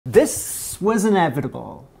This was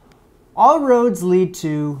inevitable. All roads lead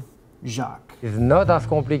to Jacques. It's not as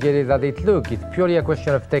complicated as it looks. It's purely a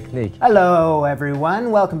question of technique. Hello everyone,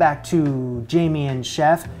 welcome back to Jamie and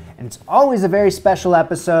Chef. And it's always a very special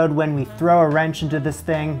episode when we throw a wrench into this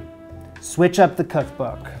thing, switch up the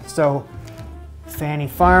cookbook. So, Fanny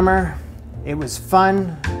Farmer, it was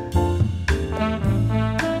fun.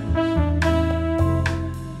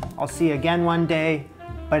 I'll see you again one day,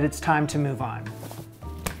 but it's time to move on.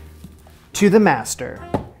 To the master,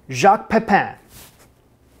 Jacques Pepin.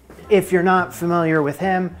 If you're not familiar with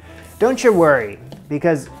him, don't you worry,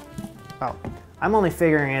 because, well, I'm only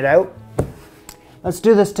figuring it out. Let's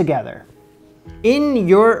do this together. In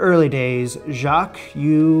your early days, Jacques,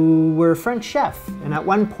 you were a French chef, and at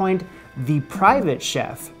one point, the private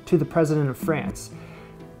chef to the President of France.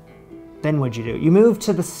 Then what'd you do? You moved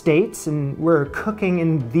to the States and were cooking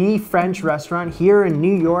in the French restaurant here in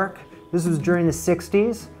New York. This was during the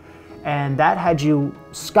 60s. And that had you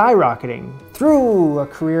skyrocketing through a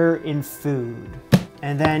career in food.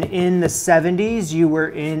 And then in the 70s, you were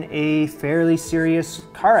in a fairly serious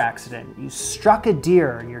car accident. You struck a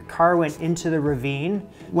deer and your car went into the ravine.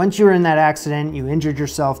 Once you were in that accident, you injured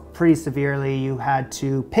yourself pretty severely. You had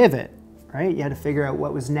to pivot, right? You had to figure out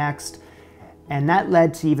what was next. And that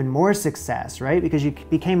led to even more success, right? Because you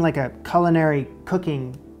became like a culinary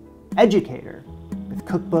cooking educator. With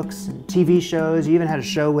cookbooks and TV shows. You even had a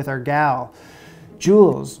show with our gal,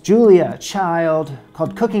 Julia Child,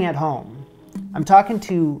 called Cooking at Home. I'm talking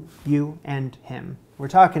to you and him. We're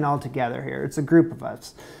talking all together here. It's a group of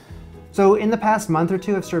us. So in the past month or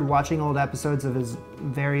two, I've started watching old episodes of his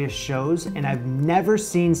various shows, and I've never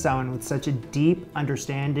seen someone with such a deep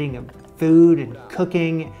understanding of food and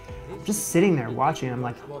cooking. Just sitting there watching, I'm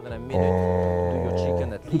like,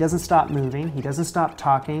 he doesn't stop moving, he doesn't stop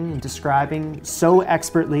talking and describing so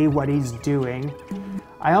expertly what he's doing.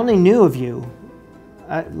 I only knew of you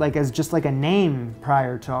like as just like a name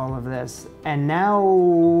prior to all of this, and now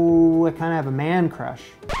I kind of have a man crush.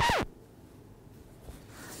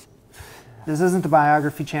 This isn't the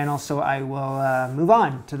biography channel, so I will move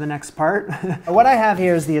on to the next part. What I have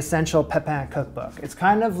here is the Essential Pepin cookbook. It's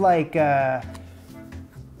kind of like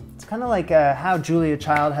how Julia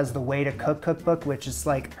Child has the Way to Cook cookbook, which is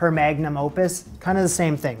like her magnum opus. Kind of the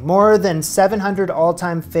same thing. More than 700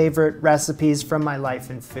 all-time favorite recipes from my life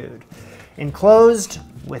in food. Enclosed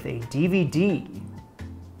with a DVD.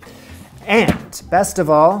 And, best of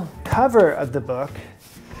all, cover of the book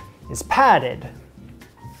is padded.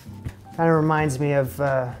 Kind of reminds me of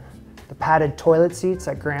the padded toilet seats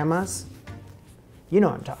at Grandma's. You know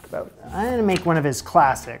what I'm talking about. I'm gonna make one of his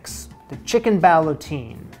classics. The chicken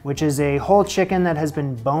ballottine, which is a whole chicken that has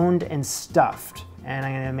been boned and stuffed. And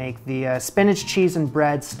I'm gonna make the spinach, cheese, and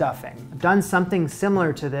bread stuffing. I've done something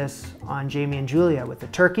similar to this on Jamie and Julia with the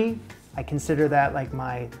turkey. I consider that like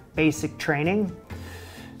my basic training.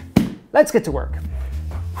 Let's get to work.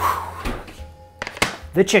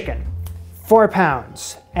 The chicken, 4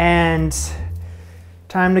 pounds. And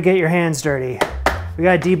time to get your hands dirty. We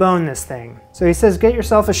gotta debone this thing. So he says, get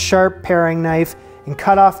yourself a sharp paring knife and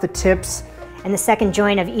cut off the tips and the second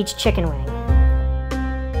joint of each chicken wing.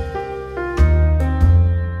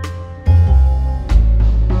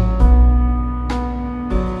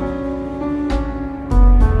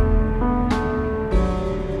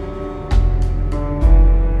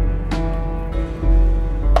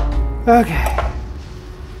 Okay,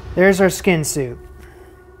 there's our skin suit.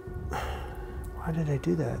 Why did I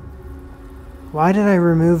do that? Why did I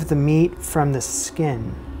remove the meat from the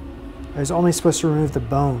skin? I was only supposed to remove the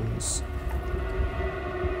bones.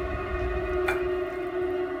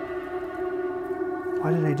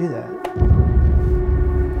 Why did I do that?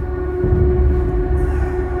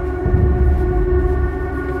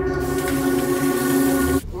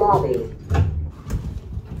 Lobby.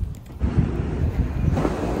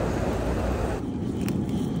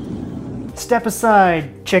 Step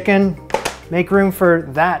aside, chicken. Make room for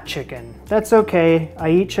that chicken. That's okay. I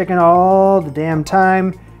eat chicken all the damn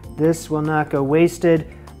time. This will not go wasted,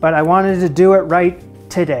 but I wanted to do it right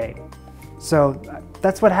today. So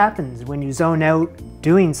that's what happens when you zone out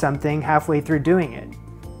doing something halfway through doing it.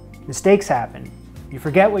 Mistakes happen. You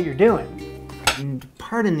forget what you're doing. And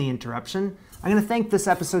pardon the interruption. I'm gonna thank this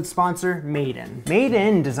episode's sponsor, Made In. Made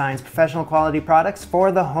In designs professional quality products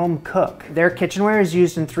for the home cook. Their kitchenware is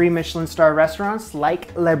used in 3 Michelin star restaurants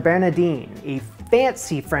like Le Bernardine, a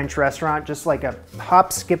fancy French restaurant just like a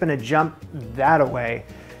hop, skip, and a jump that away.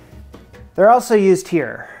 They're also used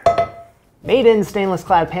here Made-in stainless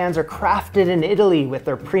clad pans are crafted in Italy with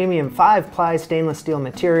their premium 5-ply stainless steel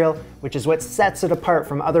material, which is what sets it apart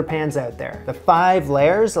from other pans out there. The 5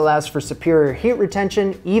 layers allows for superior heat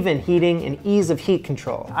retention, even heating, and ease of heat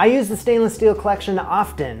control. I use the stainless steel collection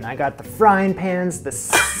often. I got the frying pans, the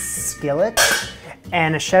skillet,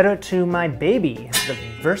 and a shout out to my baby, the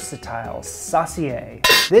versatile saucier.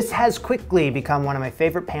 This has quickly become one of my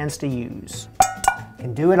favorite pans to use.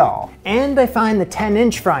 Can do it all. And I find the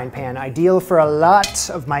 10-inch frying pan ideal for a lot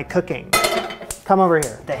of my cooking. Come over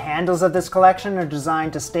here. The handles of this collection are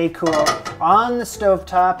designed to stay cool on the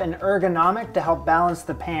stovetop and ergonomic to help balance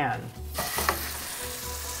the pan.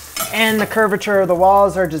 And the curvature of the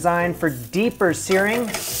walls are designed for deeper searing and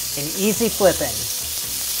easy flipping.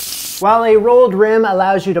 While a rolled rim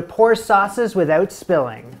allows you to pour sauces without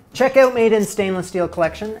spilling. Check out Made-in Stainless Steel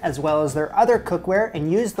collection as well as their other cookware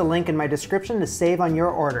and use the link in my description to save on your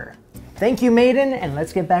order. Thank you, Made-in, and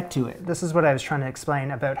let's get back to it. This is what I was trying to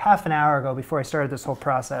explain about half an hour ago before I started this whole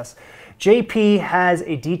process. JP has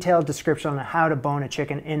a detailed description on how to bone a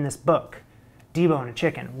chicken in this book. Debone a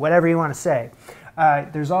chicken, whatever you want to say.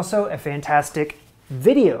 There's also a fantastic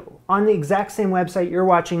video on the exact same website you're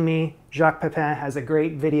watching me. Jacques Pepin has a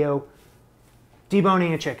great video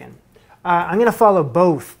deboning a chicken. I'm going to follow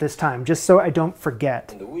both this time, just so I don't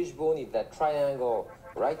forget. And the wishbone is that triangle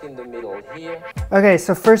right in the middle here. Okay,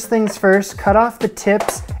 so first things first, cut off the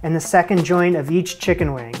tips and the second joint of each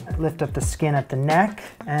chicken wing. Lift up the skin at the neck,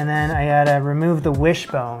 and then I gotta remove the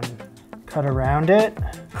wishbone. Cut around it.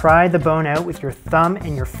 Pry the bone out with your thumb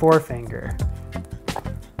and your forefinger.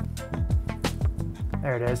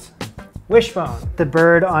 There it is. Wishbone. The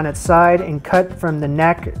bird on its side and cut from the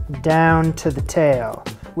neck down to the tail.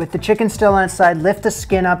 With the chicken still on its side, lift the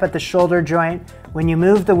skin up at the shoulder joint. When you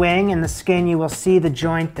move the wing and the skin, you will see the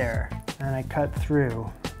joint there. And I cut through.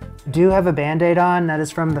 I do have a Band-Aid on. That is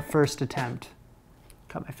from the first attempt.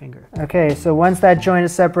 Cut my finger. Okay, so once that joint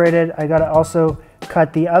is separated, I gotta also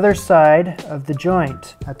cut the other side of the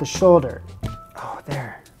joint at the shoulder. Oh,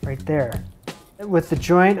 there, right there. With the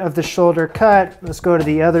joint of the shoulder cut, let's go to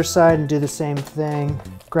the other side and do the same thing.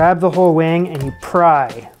 Grab the whole wing and you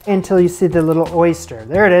pry until you see the little oyster.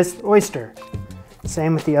 There it is, oyster.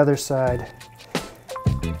 Same with the other side.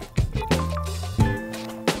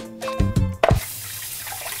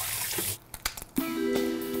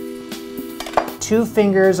 Two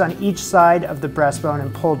fingers on each side of the breastbone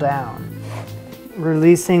and pull down.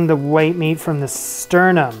 Releasing the white meat from the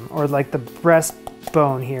sternum, or like the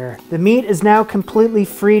breastbone here. The meat is now completely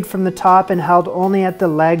freed from the top and held only at the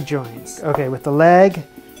leg joints. Okay, with the leg,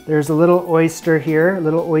 there's a little oyster here, a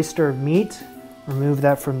little oyster of meat. Remove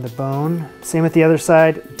that from the bone. Same with the other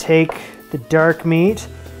side. Take the dark meat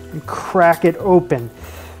and crack it open.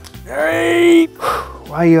 Why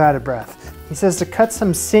are you out of breath? He says to cut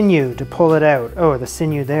some sinew to pull it out. Oh, the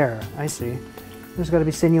sinew there, I see. There's gotta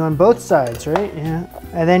be sinew on both sides, right? Yeah.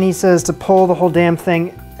 And then he says to pull the whole damn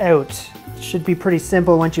thing out. It should be pretty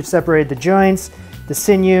simple once you've separated the joints, the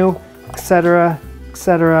sinew, etc.,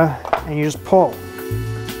 and you just pull.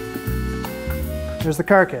 There's the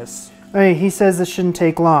carcass. Okay, he says this shouldn't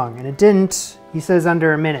take long, and it didn't. He says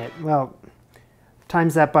under a minute. Well,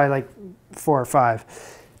 times that by like 4 or 5.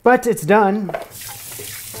 But it's done.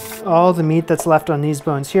 All the meat that's left on these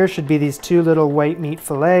bones here should be these 2 little white meat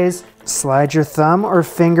fillets. Slide your thumb or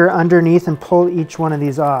finger underneath and pull each one of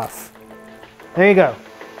these off. There you go.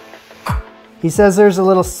 He says there's a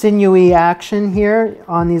little sinewy action here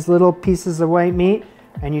on these little pieces of white meat,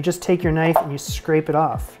 and you just take your knife and you scrape it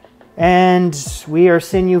off. And we are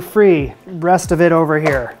sinew free. Rest of it over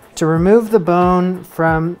here. To remove the bone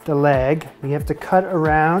from the leg, we have to cut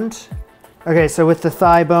around. Okay, so with the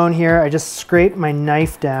thigh bone here, I just scrape my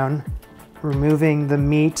knife down, removing the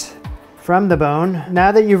meat from the bone.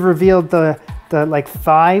 Now that you've revealed the like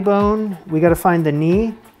thigh bone, we gotta find the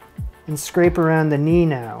knee and scrape around the knee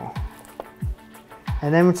now.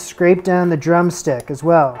 And then scrape down the drumstick as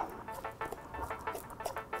well.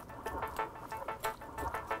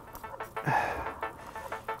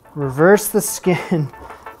 Reverse the skin.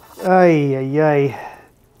 Ay, ay, ay.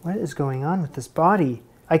 What is going on with this body?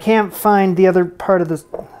 I can't find the other part of this.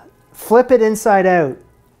 Flip it inside out.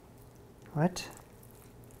 What?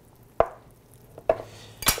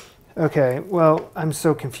 Okay, well, I'm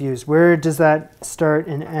so confused. Where does that start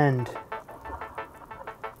and end?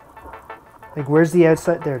 Like, where's the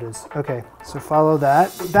outside? There it is. Okay, so follow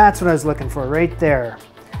that. That's what I was looking for, right there.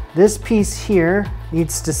 This piece here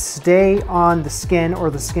needs to stay on the skin or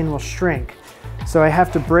the skin will shrink. So I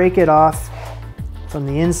have to break it off from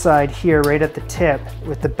the inside here, right at the tip,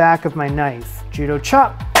 with the back of my knife. Judo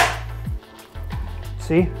chop.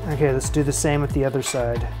 See? Okay, let's do the same with the other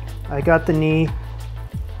side. I got the knee,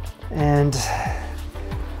 and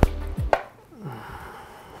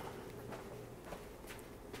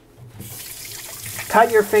cut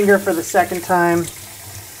your finger for the second time.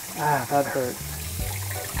 Ah, that hurt.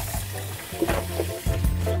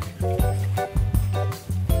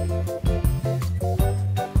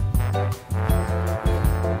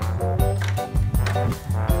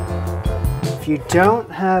 If you don't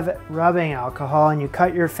have rubbing alcohol and you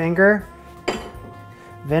cut your finger,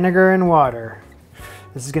 vinegar and water.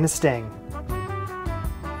 This is gonna sting.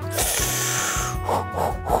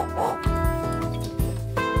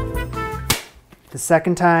 The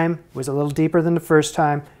second time was a little deeper than the first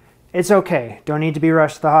time. It's okay. Don't need to be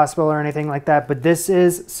rushed to the hospital or anything like that, but this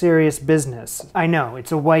is serious business. I know,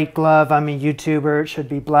 it's a white glove. I'm a YouTuber. It should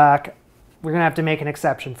be black. We're gonna have to make an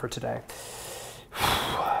exception for today.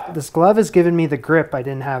 This glove has given me the grip I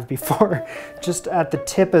didn't have before. Just at the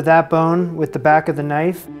tip of that bone with the back of the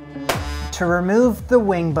knife. To remove the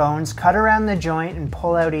wing bones, cut around the joint and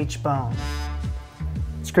pull out each bone.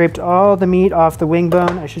 Scraped all the meat off the wing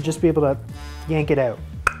bone. I should just be able to yank it out.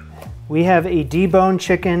 We have a deboned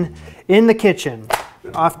chicken in the kitchen.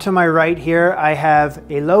 Off to my right here, I have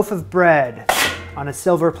a loaf of bread on a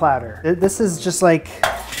silver platter. This is just like,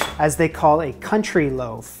 as they call, a country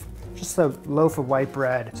loaf. Just a loaf of white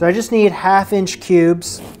bread. So I just need 1/2-inch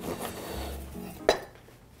cubes.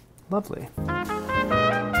 Lovely.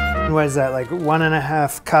 What is that, like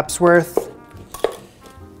 1.5 cups worth?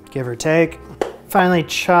 Give or take. Finally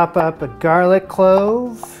chop up a garlic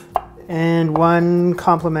clove and 1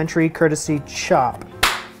 complimentary courtesy chop.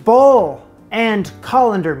 Bowl and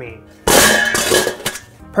colander meat.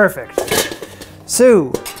 Perfect.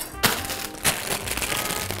 So,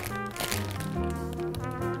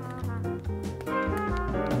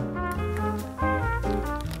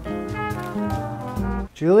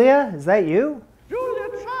 Julia, is that you? Julia,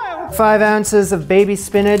 child. 5 ounces of baby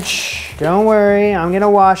spinach. Don't worry, I'm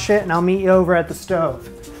gonna wash it and I'll meet you over at the stove.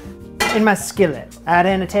 In my skillet, add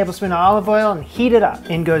in a tablespoon of olive oil and heat it up.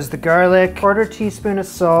 In goes the garlic, 1/4 teaspoon of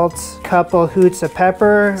salt, couple hoots of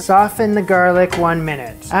pepper. Soften the garlic 1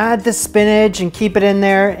 minute. Add the spinach and keep it in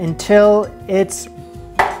there until it's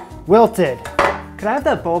wilted. Could I have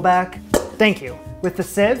that bowl back? Thank you. With the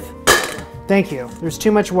sieve? Thank you. There's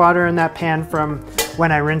too much water in that pan from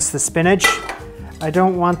when I rinse the spinach. I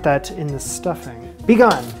don't want that in the stuffing. Be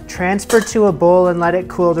gone. Transfer to a bowl and let it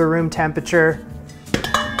cool to room temperature.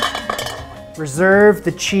 Reserve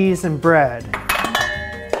the cheese and bread.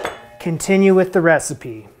 Continue with the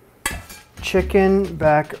recipe. Chicken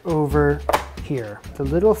back over here. The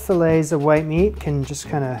little fillets of white meat can just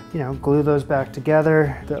kind of, glue those back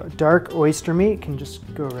together. The dark oyster meat can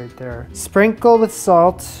just go right there. Sprinkle with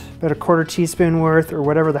salt, about 1/4 teaspoon worth, or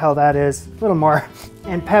whatever the hell that is, a little more.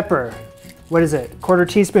 And pepper. What is it? 1/4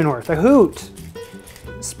 teaspoon worth, a hoot.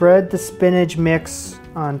 Spread the spinach mix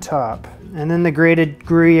on top. And then the grated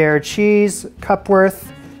gruyere cheese, cup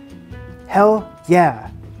worth. Hell yeah.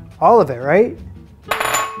 All of it, right?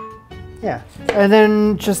 Yeah. And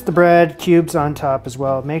then just the bread cubes on top as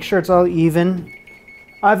well. Make sure it's all even.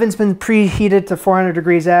 Oven's been preheated to 400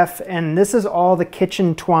 degrees F, and this is all the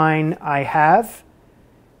kitchen twine I have.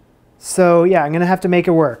 So yeah, I'm gonna have to make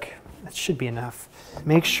it work. That should be enough.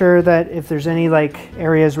 Make sure that if there's any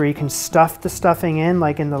areas where you can stuff the stuffing in,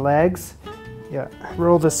 like in the legs, yeah,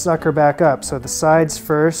 roll the sucker back up. So the sides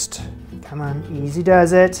first. Come on, easy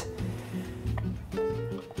does it.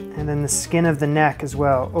 And then the skin of the neck as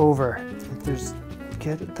well, over.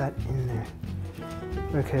 Get that in there.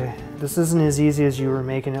 Okay, this isn't as easy as you were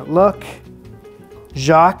making it look,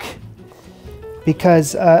 Jacques,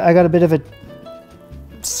 because I got a bit of a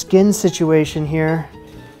skin situation here.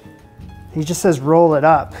 He just says roll it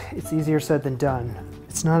up. It's easier said than done.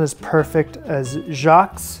 It's not as perfect as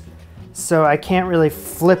Jacques, so I can't really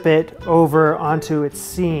flip it over onto its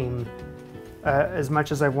seam as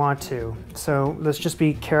much as I want to. So let's just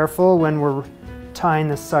be careful when we're tying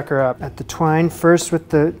this sucker up. At the twine, first with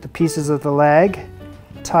the pieces of the leg,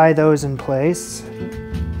 tie those in place.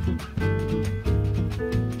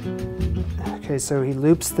 Okay, so he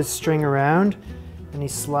loops the string around and he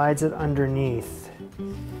slides it underneath.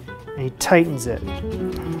 And he tightens it.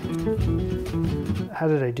 How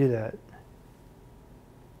did I do that?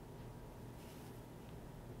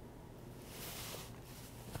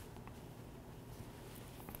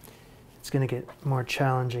 It's gonna get more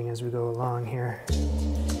challenging as we go along here.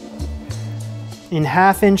 In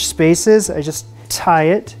 1/2-inch spaces, I just tie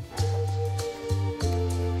it.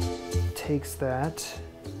 Takes that,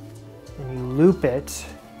 and you loop it,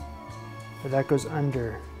 but that goes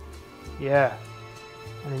under. Yeah.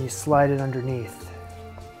 And then you slide it underneath.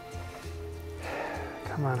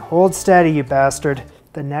 Come on, hold steady, you bastard.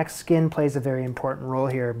 The next skin plays a very important role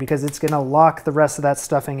here because it's gonna lock the rest of that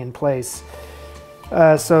stuffing in place.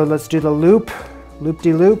 So let's do the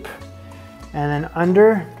loop-de-loop, and then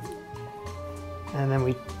under, and then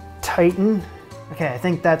we tighten. Okay, I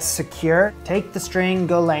think that's secure. Take the string,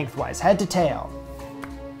 go lengthwise, head to tail.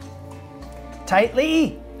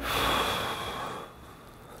 Tightly.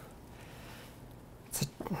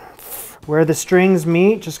 Where the strings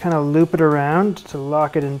meet, just kind of loop it around to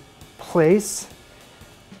lock it in place.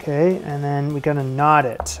 Okay, and then we gotta knot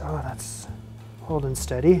it. Oh, that's holding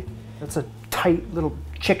steady. That's a tight little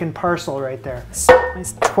chicken parcel right there.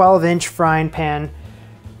 Nice 12-inch frying pan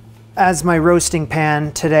as my roasting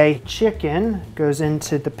pan today. Chicken goes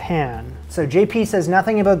into the pan. So JP says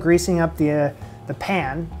nothing about greasing up the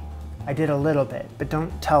pan. I did a little bit, but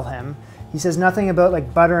don't tell him. He says nothing about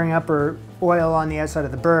like buttering up or oil on the outside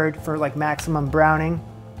of the bird for like maximum browning.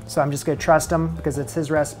 So I'm just gonna trust him because it's his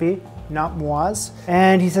recipe, not moi's.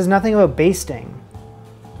 And he says nothing about basting.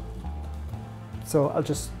 So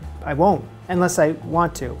I won't, unless I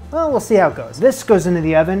want to. Well, we'll see how it goes. This goes into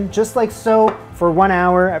the oven, just like so, for 1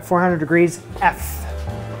 hour at 400 degrees F.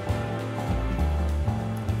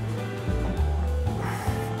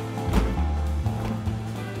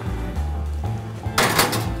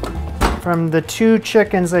 From the 2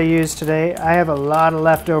 chickens I used today, I have a lot of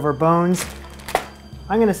leftover bones.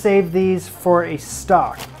 I'm gonna save these for a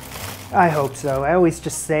stock. I hope so. I always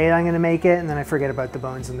just say I'm gonna make it and then I forget about the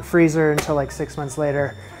bones in the freezer until like 6 months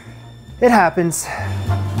later. It happens.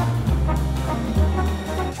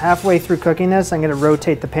 Halfway through cooking this, I'm gonna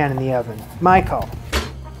rotate the pan in the oven. My call.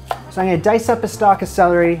 So I'm gonna dice up a stalk of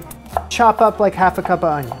celery, chop up like half a cup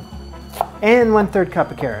of onion, and 1/3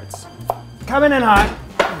 cup of carrots. Coming in hot.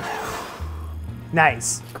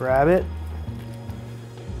 Nice. Grab it.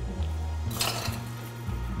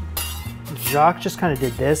 Jacques just kind of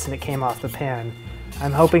did this and it came off the pan.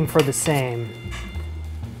 I'm hoping for the same.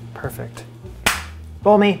 Perfect.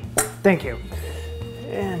 Bowl me. Thank you.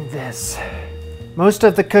 And this. Most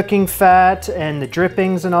of the cooking fat and the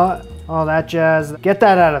drippings and all that jazz, get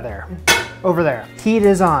that out of there. Over there. Heat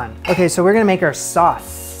is on. Okay, so we're gonna make our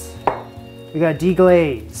sauce. We got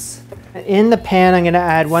deglaze. In the pan, I'm gonna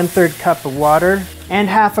add 1/3 cup of water and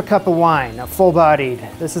half a cup of wine, a full-bodied.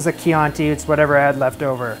 This is a Chianti, it's whatever I had left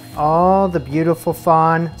over. All the beautiful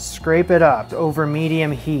fawn, scrape it up over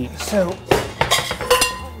medium heat. So,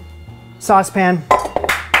 saucepan,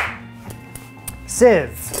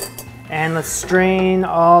 sieve, and let's strain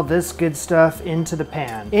all this good stuff into the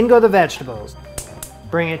pan. In go the vegetables.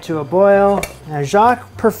 Bring it to a boil. Now,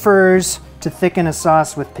 Jacques prefers to thicken a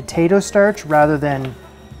sauce with potato starch rather than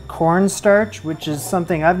cornstarch, which is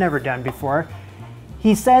something I've never done before.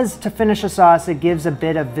 He says to finish a sauce, it gives a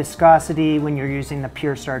bit of viscosity when you're using the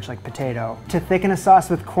pure starch like potato. To thicken a sauce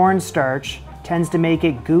with cornstarch tends to make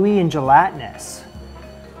it gooey and gelatinous.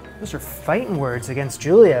 Those are fighting words against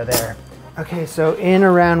Julia there. Okay, so in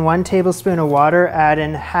around 1 tablespoon of water, add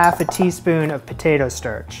in half a teaspoon of potato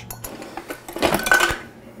starch.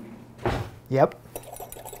 Yep.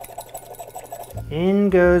 In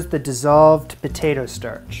goes the dissolved potato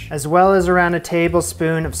starch, as well as around a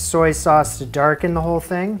tablespoon of soy sauce to darken the whole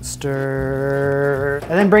thing. Stir,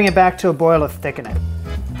 and then bring it back to a boil to thicken it.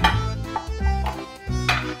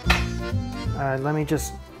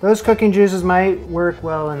 Those cooking juices might work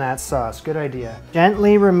well in that sauce. Good idea.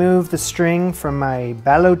 Gently remove the string from my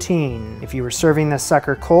Ballottine. If you were serving this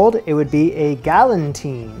sucker cold, it would be a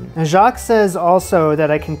galantine. Now Jacques says also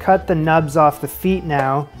that I can cut the nubs off the feet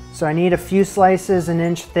now. So I need a few slices 1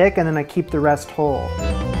 inch thick and then I keep the rest whole.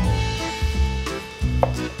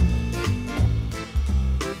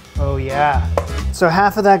 Oh yeah. So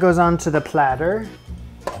half of that goes onto the platter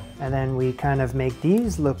and then we kind of make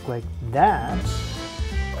these look like that.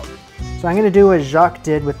 So I'm gonna do what Jacques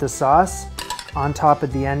did with the sauce on top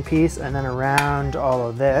of the end piece and then around all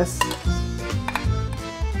of this.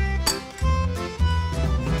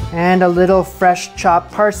 And a little fresh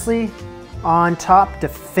chopped parsley on top to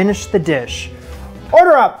finish the dish.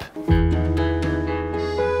 Order up!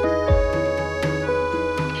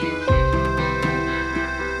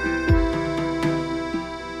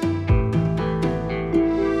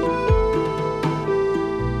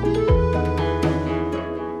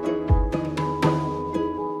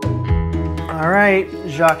 All right,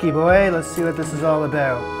 Jacques boy, let's see what this is all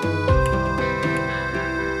about.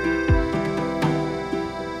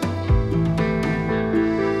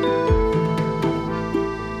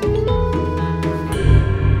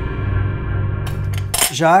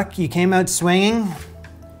 Jacques, you came out swinging.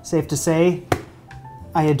 Safe to say,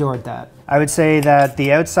 I adored that. I would say that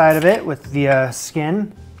the outside of it with the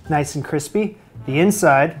skin, nice and crispy, The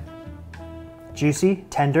inside, juicy,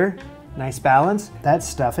 tender, nice balance. That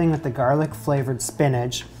stuffing with the garlic flavored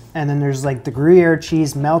spinach. And then there's like the Gruyere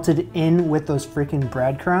cheese melted in with those freaking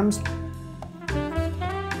breadcrumbs.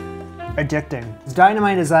 Addicting. As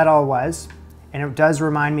dynamite as that all was, and it does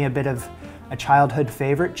remind me a bit of a childhood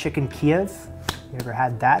favorite, chicken Kiev. You ever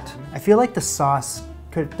had that? I feel like the sauce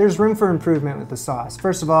there's room for improvement with the sauce.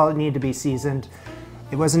 First of all, it needed to be seasoned.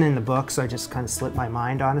 It wasn't in the book, so I just kind of slipped my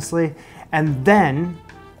mind, honestly. And then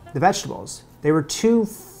the vegetables. They were too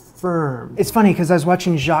firm. It's funny because I was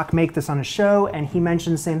watching Jacques make this on a show, and he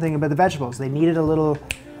mentioned the same thing about the vegetables. They needed a little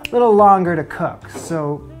longer to cook,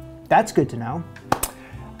 so that's good to know.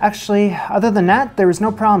 Actually, other than that, there was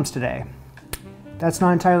no problems today. That's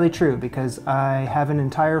not entirely true because I have an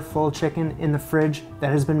entire full chicken in the fridge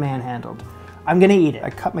that has been manhandled. I'm gonna eat it.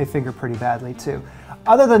 I cut my finger pretty badly too.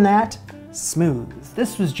 Other than that, smooth.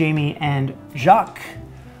 This was Jamie and Jacques.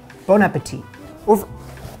 Bon appetit. Over.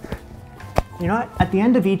 You know what? At the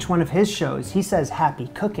end of each one of his shows, he says happy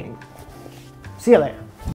cooking. See you later.